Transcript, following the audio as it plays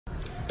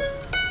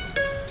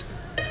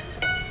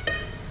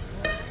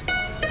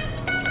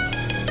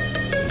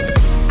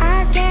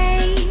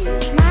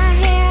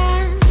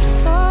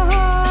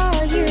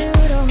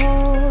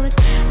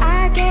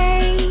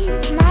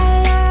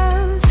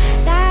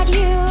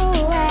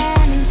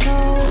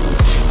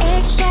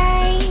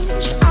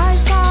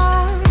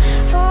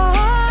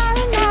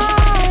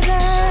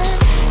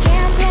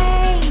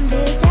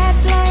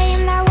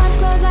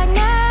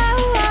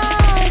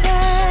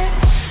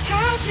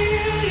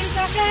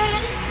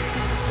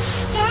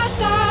The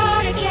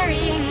thought of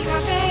carrying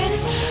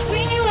coffins,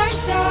 we were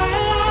so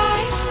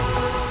alive,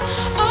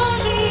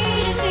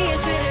 only to see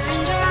us wither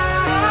and die.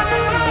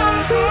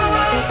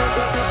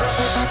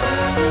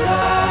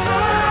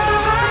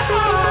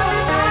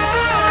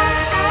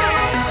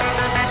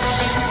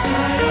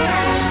 Soiled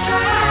and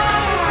dry.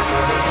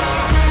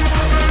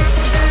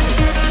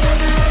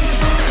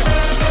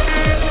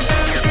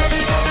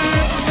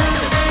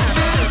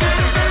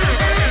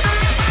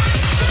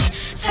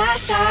 The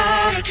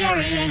thought of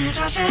carrying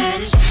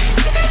coffins.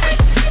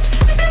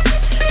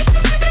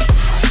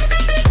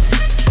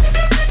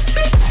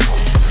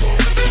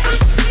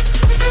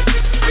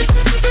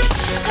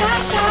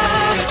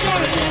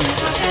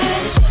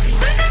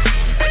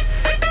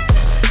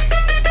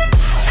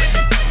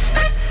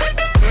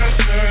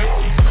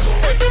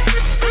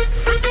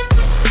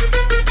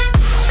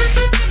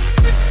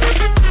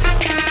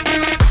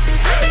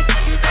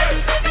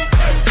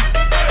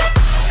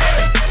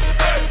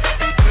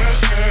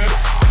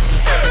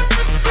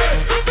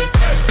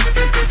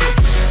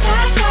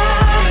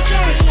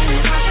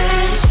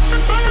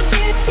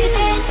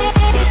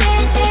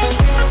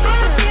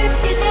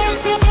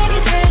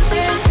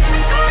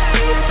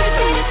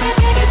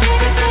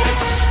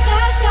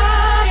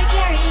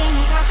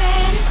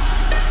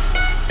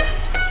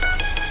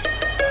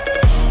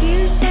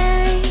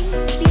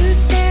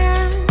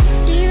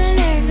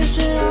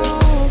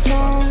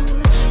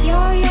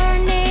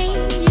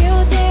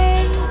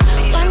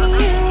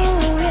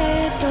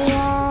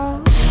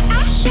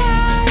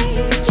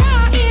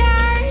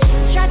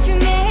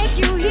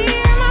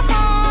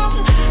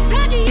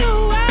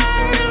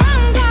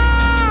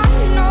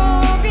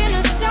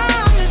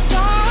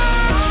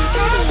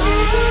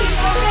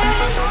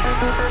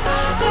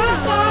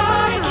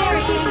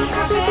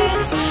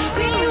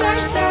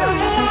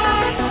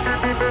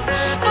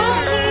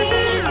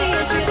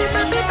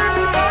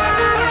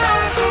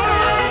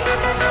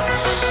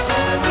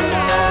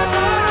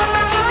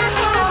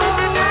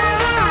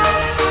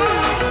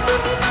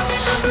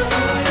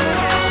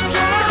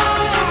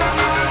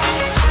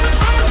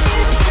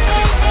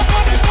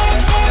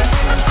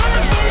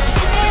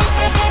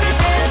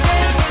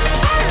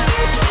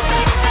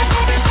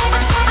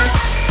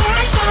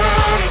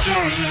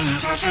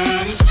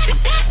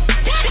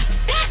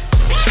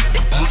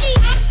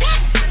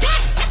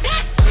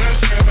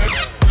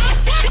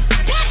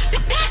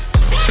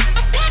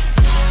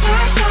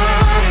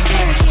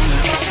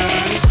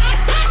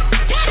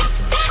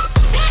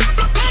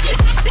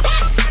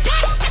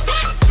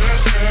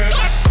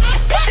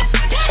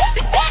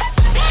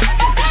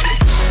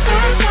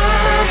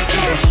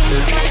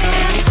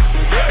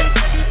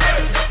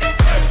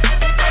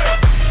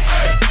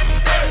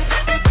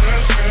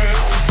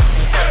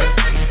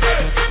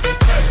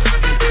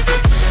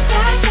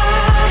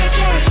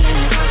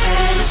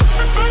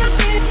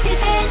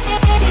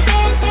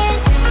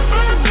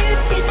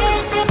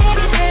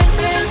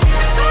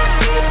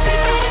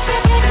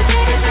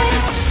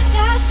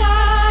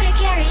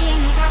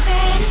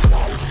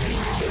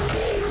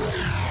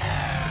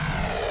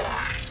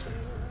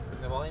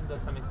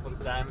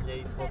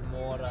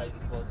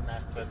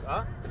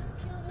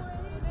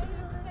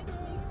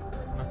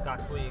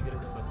 Kakvu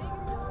igricu?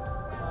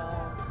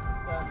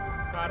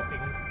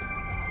 Karting.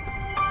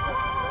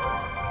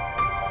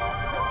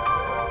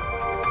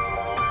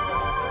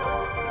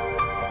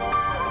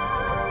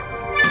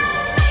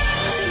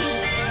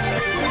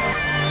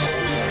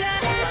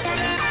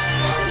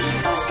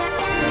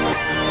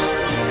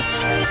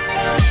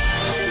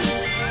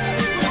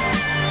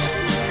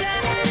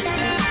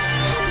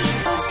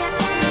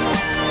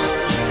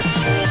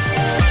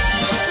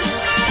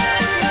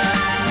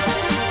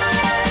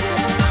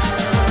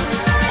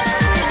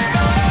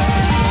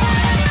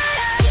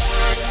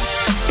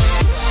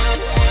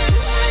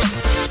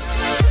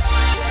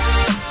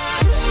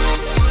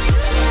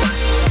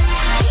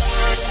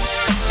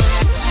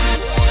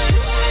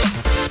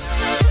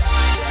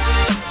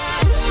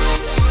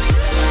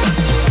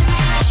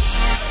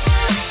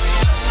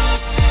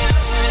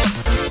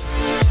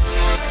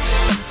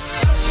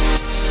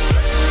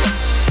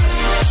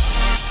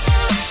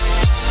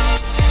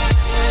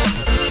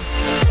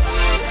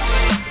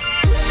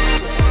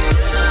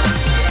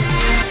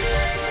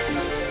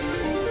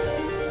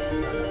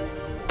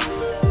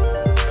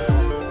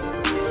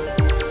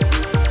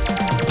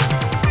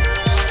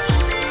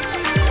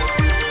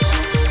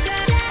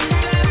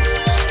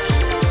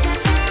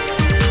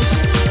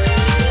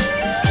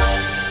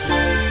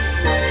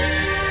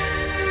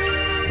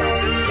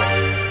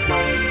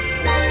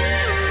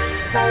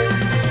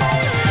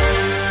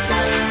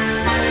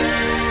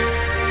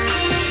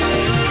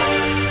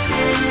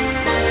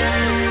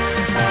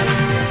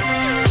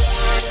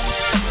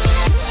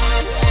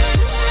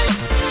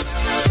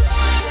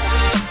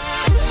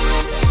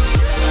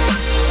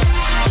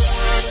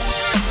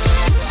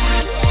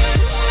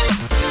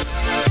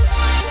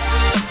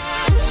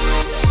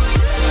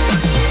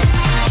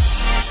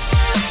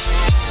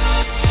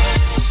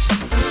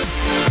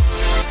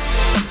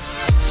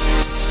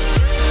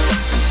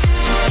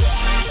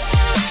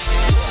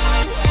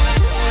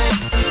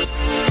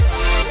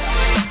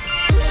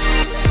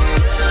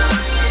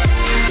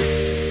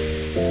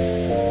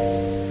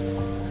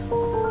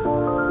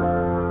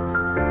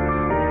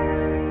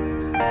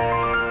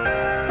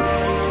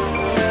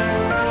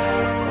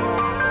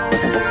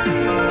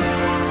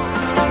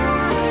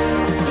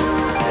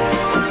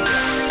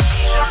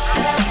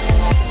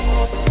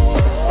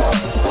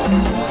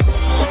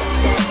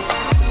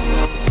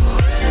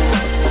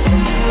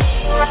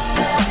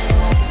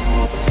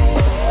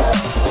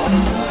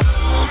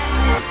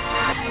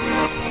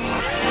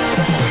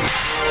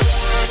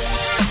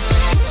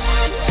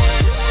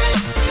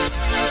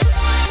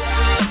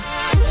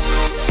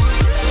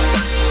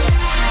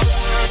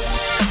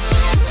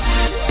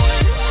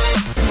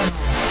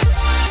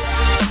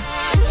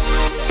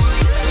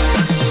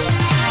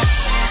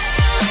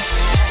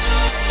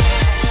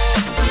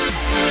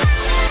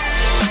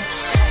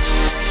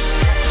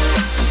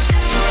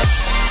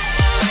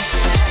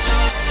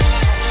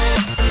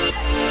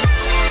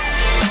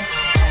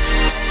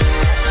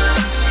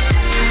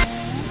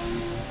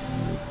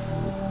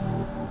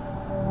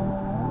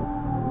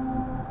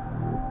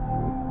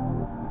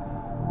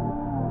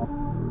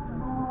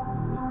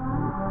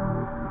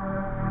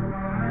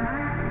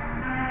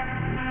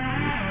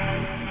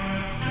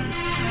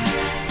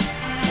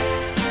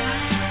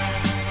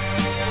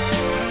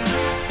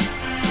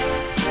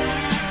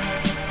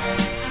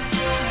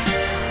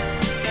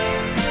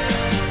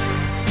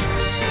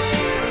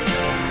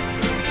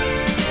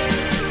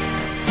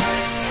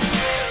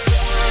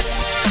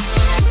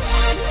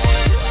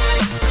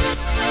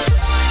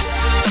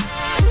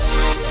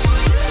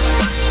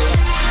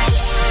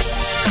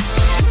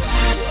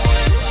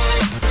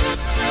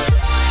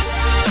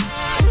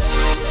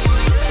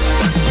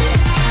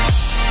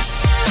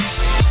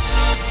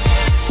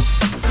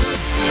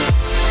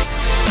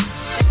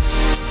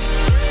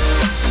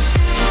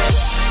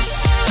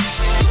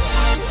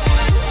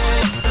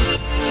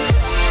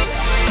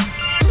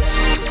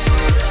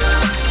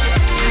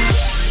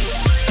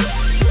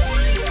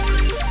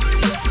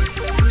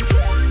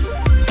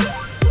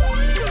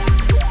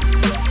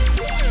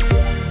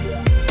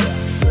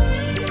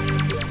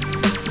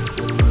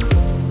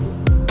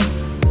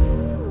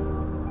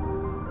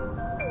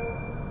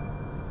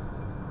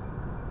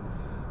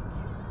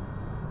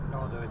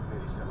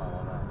 se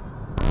lavora.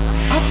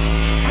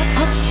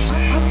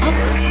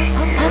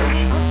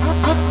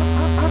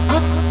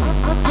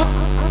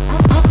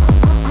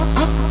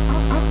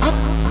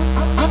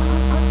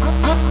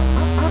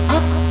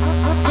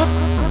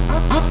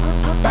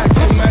 Back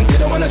then, man,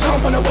 didn't wanna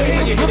jump on the wave.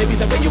 When you hit a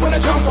piece of it, you wanna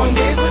jump on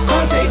this.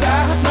 Can't take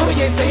that, no, we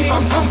ain't safe.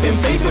 I'm thumping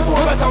face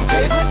before I thump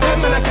fist.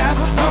 Then man, I gas,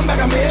 one bag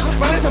of miss.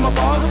 Run into my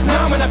boss,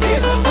 now I'm in a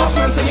piss. Boss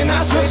man saying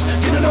I switch.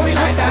 You don't know me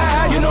like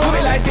that, you know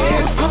me like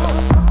this.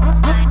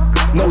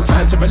 No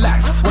time to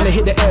relax when I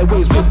hit the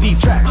airways with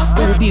these tracks.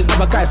 All these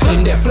other guys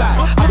claim they're fly.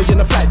 I'll be on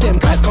a flight, them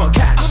guys can't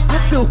catch.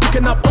 Still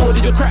picking up all of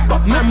your crack,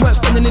 but man weren't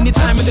spending any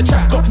time in the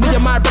track. Got me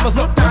and my brothers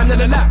locked down in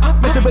the lap,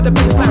 messing with the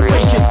bass like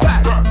breaking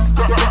back.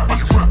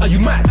 Are you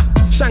mad?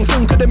 Shang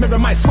Tsung couldn't mirror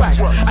my swag.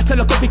 I tell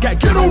a copycat,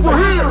 get over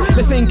here.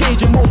 Let's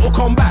engage in Mortal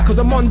Kombat, cause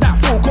I'm on that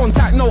full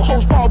contact. No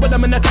host bar when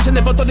I'm in a dash, and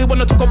never thought they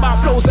wanna talk about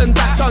flows and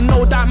that. So I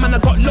know that man, I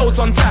got loads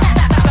on tap.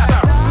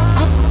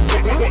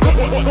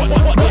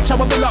 Watch how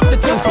I build up the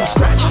team from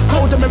scratch.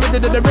 Told them already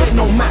that there ain't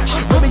no match.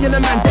 Robbie and the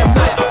man, them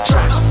light up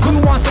traps.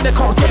 Who wants it, they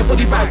can't get a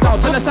body back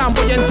down. Tell the sound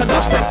boy into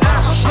dust and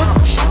ash.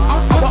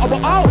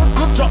 Oh,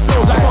 drop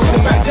flows like bombs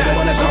and man. Didn't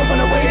wanna jump on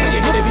the wave.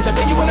 You hit a piece of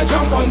it, you wanna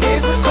jump on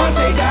this. Can't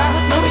take that,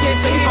 no we ain't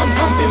safe. I'm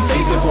thumping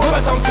face before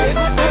I thump fist.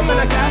 Then man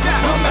I gas,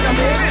 come back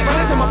and miss. Run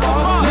into my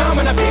boss, now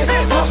I'm in a piss.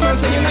 Boss man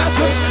saying I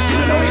switch.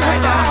 You don't know me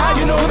like that,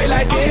 you know me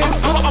like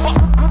this.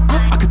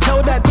 I could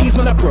tell that these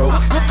men are broke.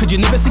 Could you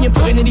never see him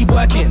putting any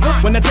work in?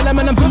 When I tell them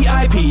I'm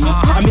VIP,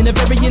 I mean a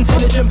very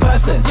intelligent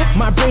person.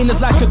 My brain is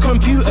like a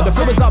computer, the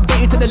flow is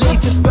updated to the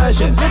latest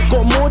version.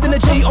 Got more than a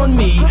J on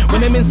me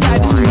when I'm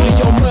inside the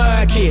studio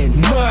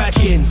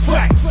murking,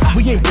 facts.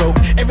 We ain't broke,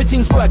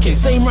 everything's working.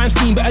 Same rhyme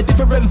scheme but a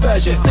different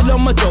version. Still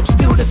on my job,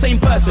 still the same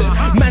person.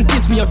 Man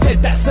diss me, I'm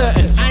dead, that's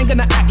certain. I ain't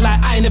gonna act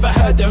like I never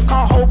heard them.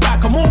 Can't hold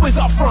back, I'm always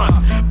up front.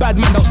 Bad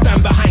man don't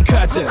stand behind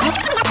curtain.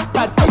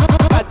 Bad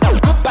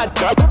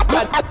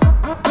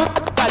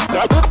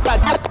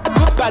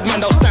man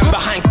don't stand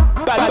behind.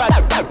 Bad man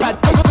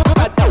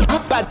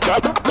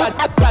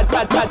don't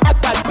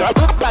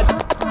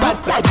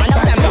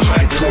stand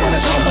behind. You wanna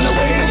jump on the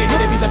way, you hit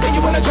a piece of it,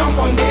 you wanna jump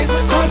on this.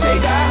 Can't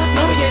take that,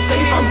 no we ain't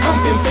safe. I'm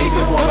thumping face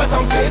before I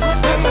thump fist.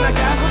 Then man I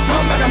gas,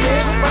 one bag of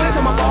miss. Run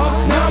into my boss,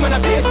 now I'm in a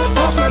piss.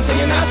 Boss man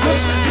saying I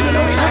switch. You don't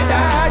know me like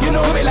that, you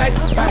know me like.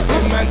 Back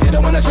then man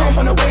didn't wanna jump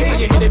on the way.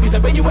 You hit a piece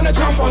of it, you wanna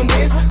jump on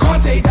this.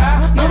 Can't take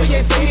that, no we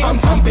ain't safe. I'm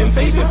thumping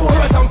face before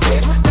I thump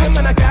fist. Then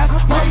man I gas,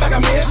 one bag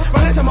of miss.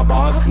 Run into my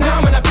boss, now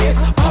I'm in a piss.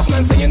 Boss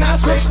man saying I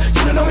switch.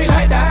 You don't know me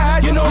like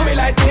that, you know me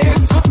like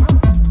this.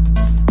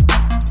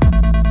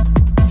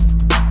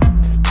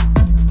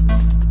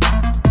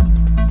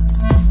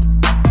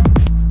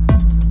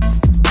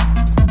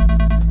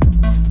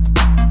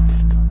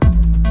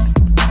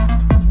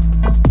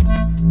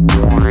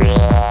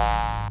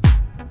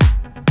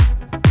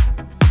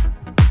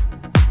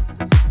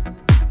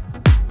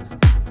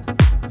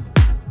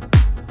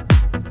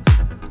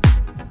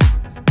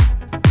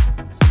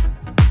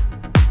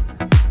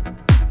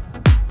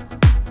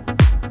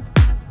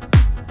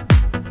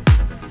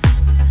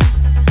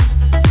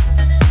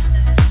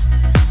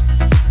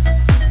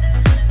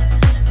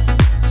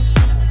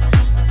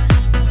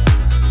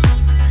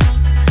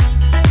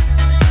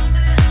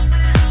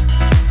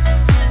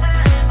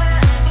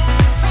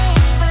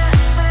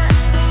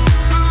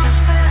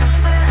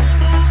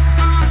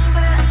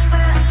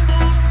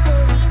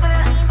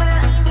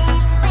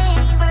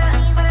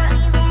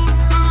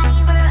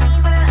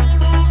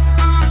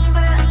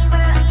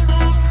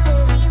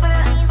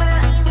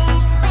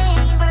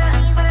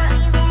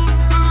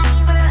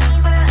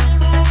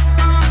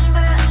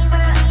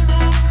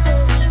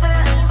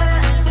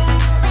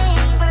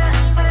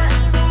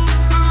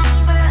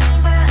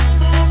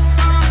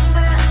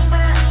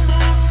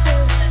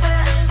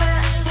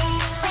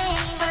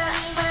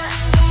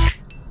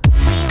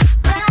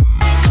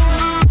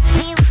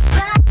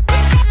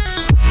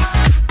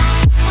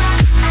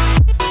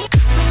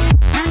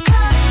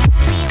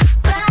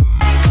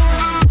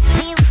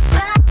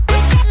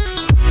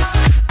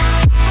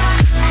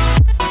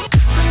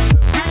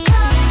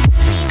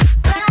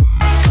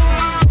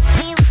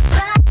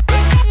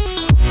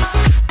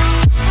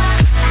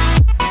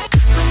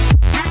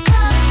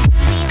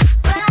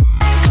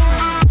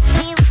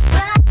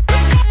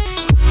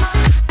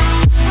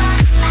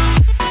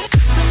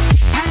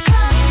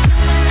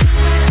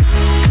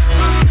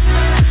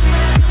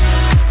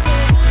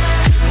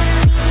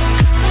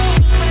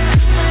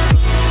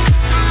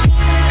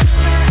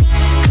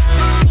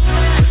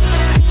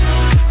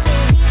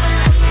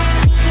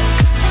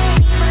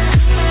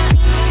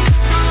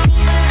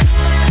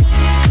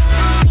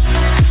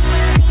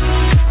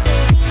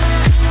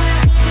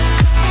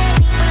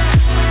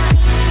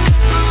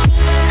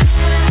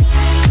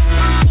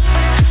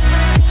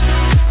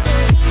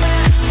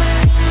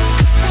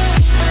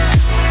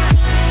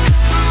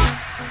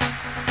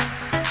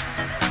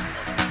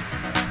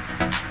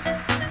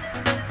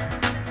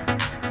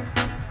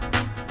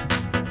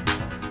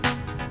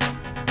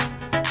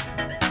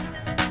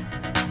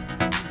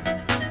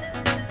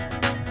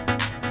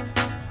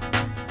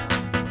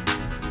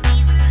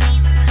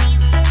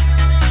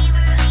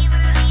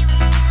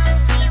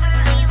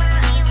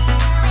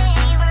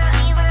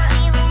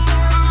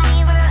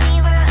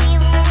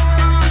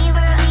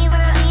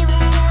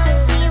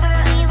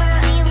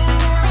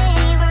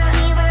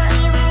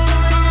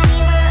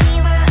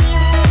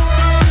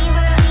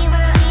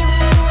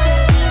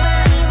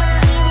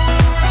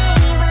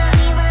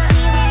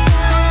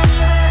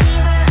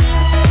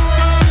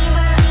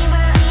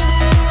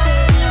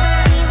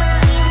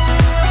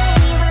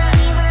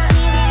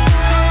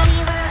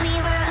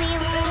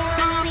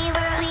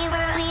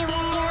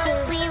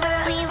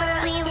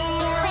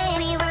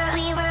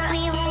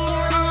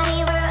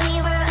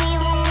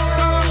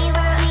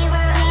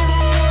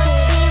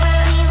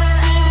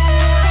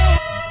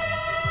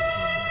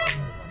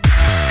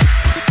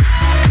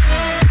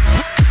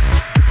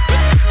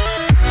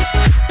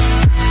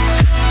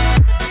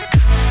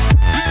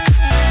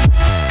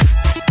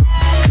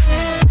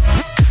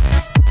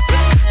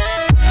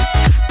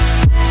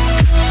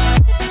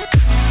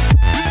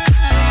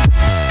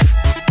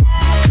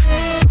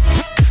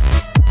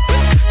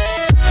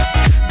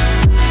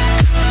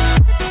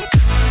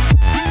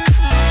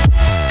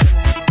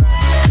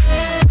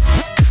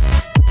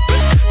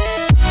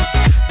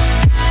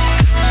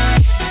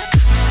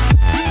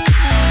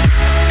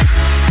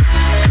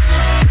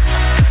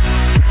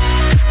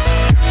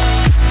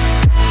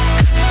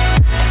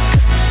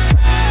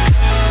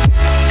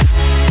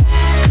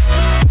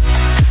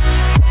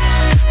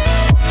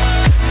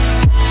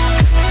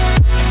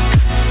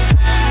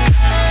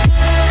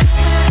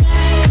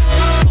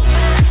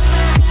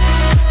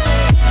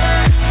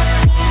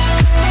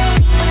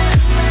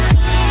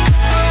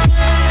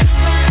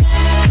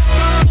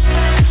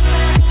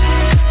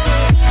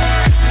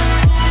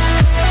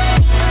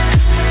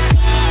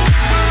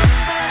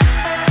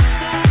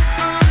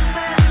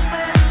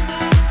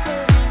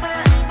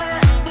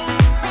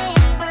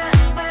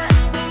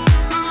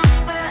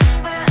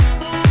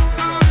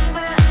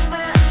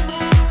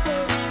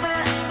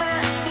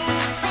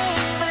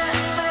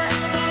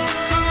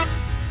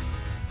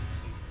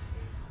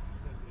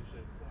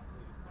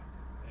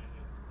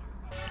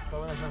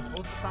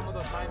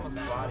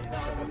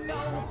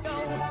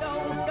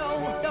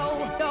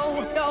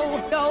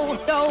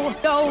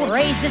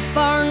 Raise this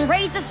barn.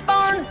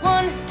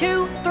 1,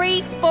 2,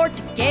 3, 4.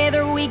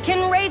 Together we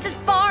can raise this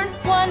barn.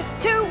 1,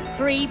 2,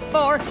 3,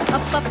 4.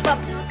 Up, up, up,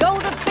 go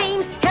the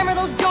beams. Hammer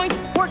those joints,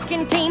 work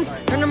in teams.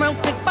 Turn them around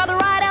quick by the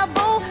right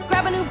elbow.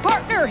 Grab a new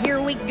partner,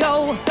 here we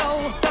go.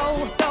 Go,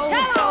 go, go.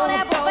 Come on,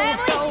 Apple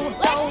family,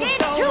 let's get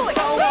to it.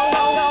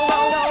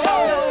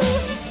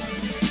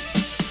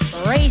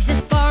 Raise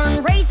this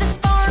barn, raise this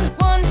barn.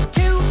 1,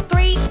 2,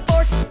 3,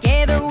 4.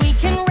 Together we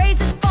can raise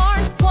this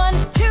barn. 1,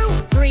 2,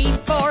 3,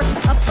 4.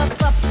 Up,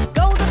 up, up,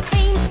 go the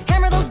beams.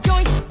 Hammer those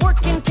joints,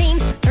 work in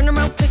teams. Turn them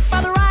around quick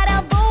by the right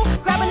elbow.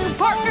 Grab a new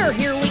partner,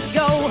 here we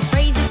go.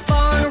 Raise this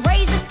barn,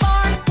 raise this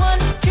barn. 1,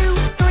 2,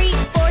 3,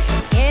 4.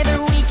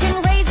 Together we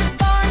can raise this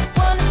barn.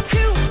 1,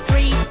 2,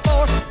 3,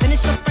 4.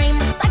 Finish the frame,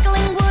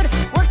 recycling wood.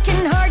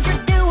 Working hard,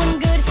 you're doing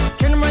good.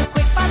 Turn them around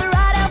quick by the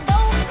right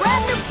elbow.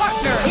 Grab new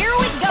partner, here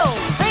we go.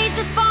 Raise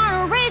this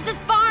barn, raise this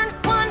barn.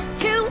 1,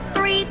 2,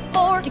 3,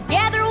 4.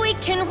 Together we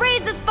can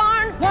raise this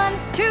barn. 1,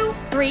 2,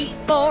 3,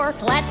 4.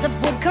 Slats of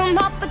wood come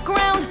off the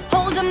ground.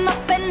 Hold them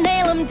up and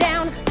nail them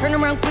down. Turn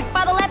them around quick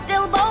by the left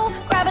elbow.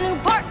 Grab a new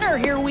partner,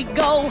 here we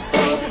go.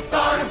 Raise this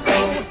barn, 1,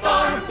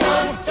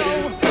 2,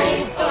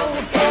 3, 4.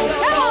 Together.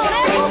 Come on,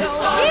 apples,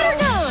 get her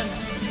done.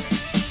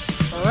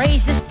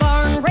 Raise this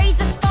barn, raise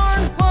this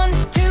barn. 1,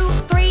 2,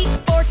 3,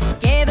 4.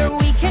 Together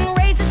we can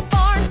raise this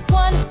barn.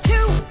 1,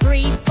 2,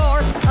 3, 4.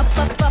 Up,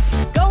 up, up,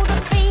 go the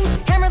beams.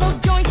 Hammer those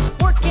joints,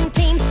 work in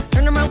teams.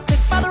 Turn them around quick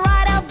by the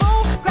right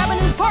elbow. Grab a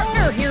new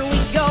partner, here we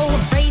go.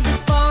 Raise this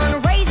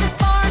barn, raise this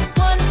barn.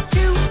 1,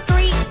 2,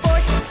 3, 4.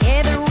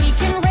 Together we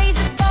can raise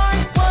this barn.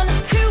 1,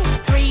 2,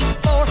 3,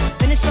 4.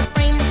 Finish the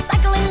frame,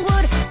 recycling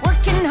wood.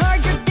 Working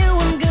hard, you're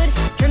doing good.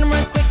 Turn them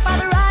around quick by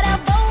the right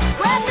elbow.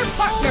 Grab your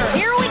partner,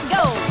 here we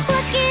go.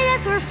 Look at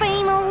us, we're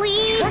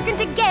family. Working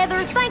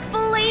together,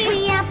 thankfully.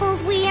 We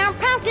apples, we are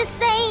proud to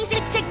say,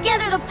 stick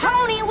together the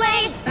pony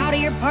way. Bow to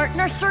your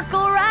partner,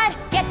 circle right.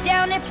 Get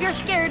down if you're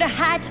scared of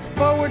heights.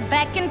 Forward,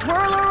 back, and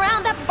twirl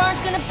around. That barn's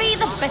gonna be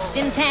the best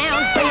in town.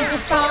 Raise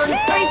this barn,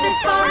 raise this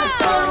barn.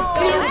 1,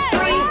 2,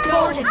 3,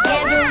 4.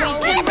 Together we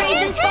can raise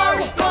this barn.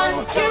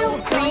 1,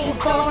 2, 3,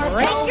 4.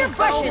 Rake your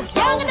brushes,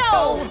 young and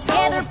old.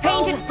 Together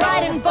painted bright.